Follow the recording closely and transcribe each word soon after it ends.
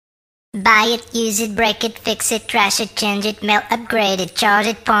Buy it, use it, break it, fix it, trash it, change it, mail, upgrade it, charge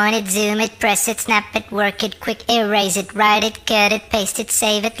it, point it, zoom it, press it, snap it, work it, quick erase it, write it, cut it, paste it,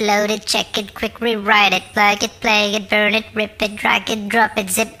 save it, load it, check it, quick rewrite it, plug it, play it, burn it, rip it, drag it, drop it,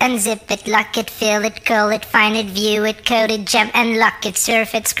 zip unzip it, lock it, fill it, call it, find it, view it, code it, jump and lock it,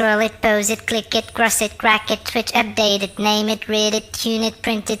 surf it, scroll it, pose it, click it, cross it, crack it, switch, update it, name it, read it, tune it,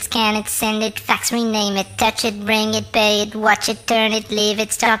 print it, scan it, send it, fax, rename it, touch it, bring it, pay it, watch it, turn it, leave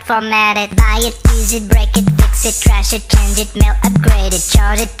it, start, format it, buy it, use it, break it, fix it, trash it, change it, mail, upgrade it,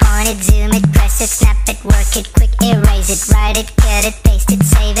 charge it, point it, zoom it, press it, snap it, work it, quick erase it, write it, cut it, paste it,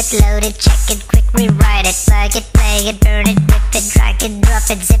 save it, load it, check it, quick rewrite it, plug it, play it, burn it, rip it, drag it, drop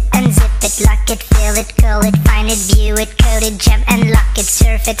it, zip unzip it, lock it, fill it, call it, find it, view it, code it, jump and lock it,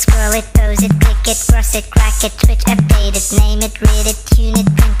 surf it, scroll it, pose it, click it, cross it, crack it, switch, update it, name it, read it, tune it,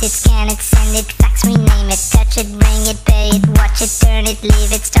 print it, scan it, send it, fax, rename it, touch it, bring it, pay it, watch it, turn it, leave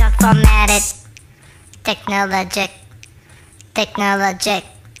it, start, format it. Technologic, technologic,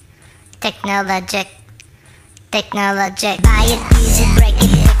 technologic, technologic. Buy it, use it, break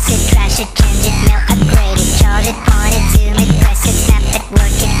it, fix it, trash it, change it, mail, upgrade it, charge it, point it, zoom it, press it, snap it,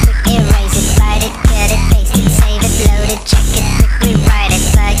 work it, quick erase it, write it, cut it, paste it, save it, load it, check it, quick rewrite it,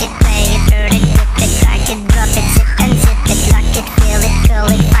 plug it, play it, burn it, rip it, drag it, drop it, zip unzip it, lock it, fill it, call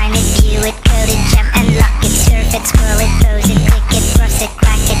it, find it, view it, code it, jump and lock it, surf it, scroll it, pose it, click it, cross it,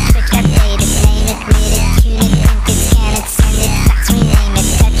 crack it, switch, update it, name it, read it, tune it, print it, scan it, send it, fax, rename it,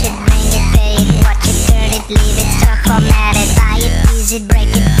 touch it, bring it, pay it, watch it, turn it, leave it, start, format it, buy it, use it,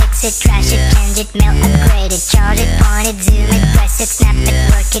 break it, fix it, trash it, change it, mail, upgrade it, charge it, point it, zoom it, press it, snap it,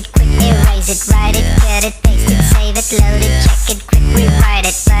 work it, quick erase it, write it, cut it, paste it, save it, load it, check it, quick rewrite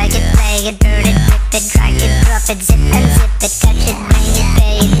it, plug it, play it, burn it, rip it, drag it, drop it, zip unzip it, touch it, bring it,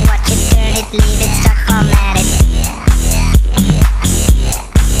 pay it, watch it, turn it, leave it, start, format it.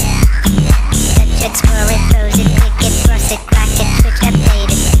 Touch it, scroll it, pose it, click it, cross it, crack it, switch,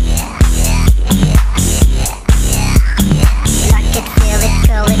 update it. Lock it, fill it,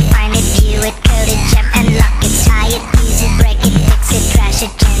 call it, find it, view it, code it, jump and lock it. Buy it, use it, break it, fix it, trash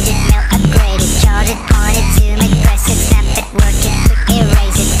it, change it, mail, upgrade it, charge it, point it, zoom it, press it, snap it, work it, quick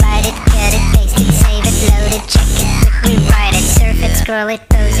erase it, write it, cut it, paste it, save it, load it, check it, quick rewrite it, surf it, scroll it,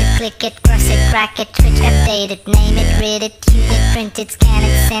 pose it, click it, cross it, crack it, switch, update it, name it, read it, tune it, print it, scan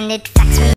it, send it, fax,